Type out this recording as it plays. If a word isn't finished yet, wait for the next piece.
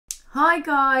Hi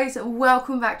guys,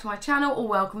 welcome back to my channel, or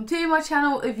welcome to my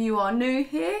channel if you are new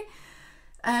here.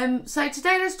 So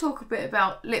today let's talk a bit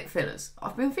about lip fillers.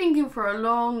 I've been thinking for a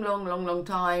long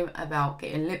time about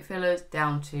getting lip fillers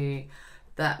down to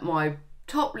that my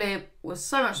top lip was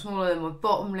so much smaller than my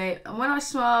bottom lip, and when I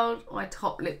smiled my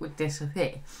top lip would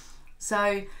disappear. So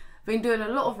I've been doing a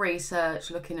lot of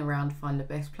research, looking around to find the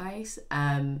best place.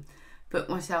 Booked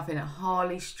myself in at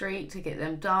Harley Street to get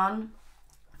them done.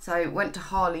 So went to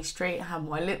Harley Street, had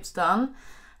my lips done.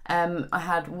 I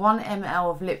had 1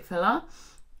 ml of lip filler,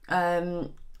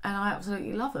 and I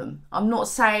absolutely love them. I'm not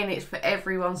saying it's for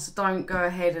everyone, so don't go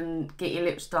ahead and get your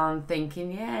lips done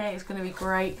thinking, yeah, it's going to be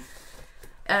great.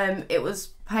 It was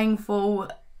painful.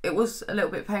 It was a little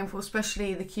bit painful,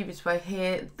 especially the cupid's bow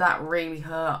here. That really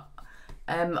hurt.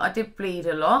 I did bleed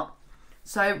a lot.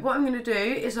 So what I'm going to do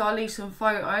is I'll leave some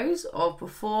photos of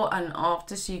before and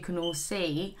after so you can all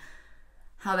see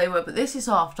how they were. But this is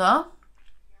after.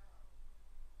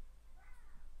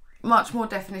 Much more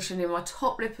definition in my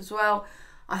top lip as well.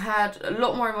 I had a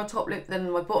lot more in my top lip than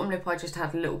my bottom lip. I just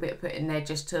had a little bit put in there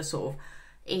just to sort of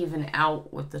even it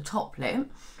out with the top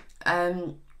lip.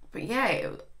 But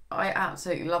yeah, I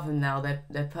absolutely love them now.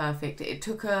 They're perfect. It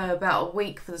took about a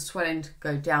week for the swelling to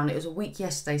go down. It was a week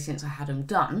yesterday since I had them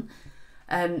done.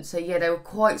 So yeah, they were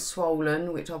quite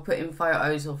swollen, which I'll put in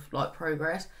photos of like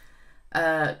progress.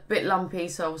 Bit lumpy,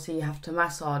 so obviously you have to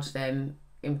massage them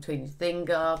in between your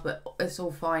finger, but it's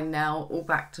all fine now, all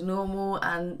back to normal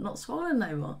and not swollen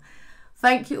no more.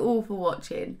 Thank you all for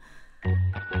watching. I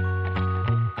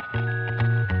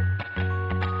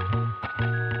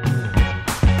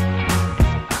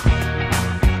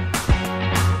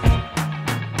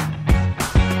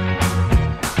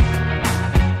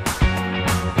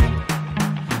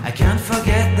can't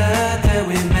forget the day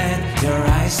we met. Your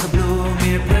eyes so blue,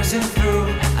 me piercing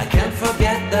through. I can't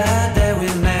forget the day we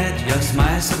met. Your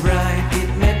smile so bright,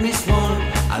 it made me swoon.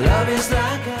 Our love is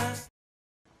like us.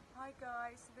 Hi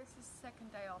guys, so this is the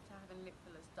second day after having lip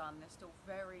fillers done. They're still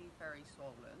very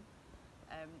swollen.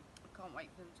 I can't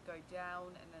wait for them to go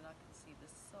down, and then I can see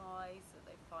the size that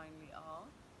they finally are.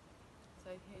 So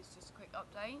here's just a quick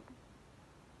update.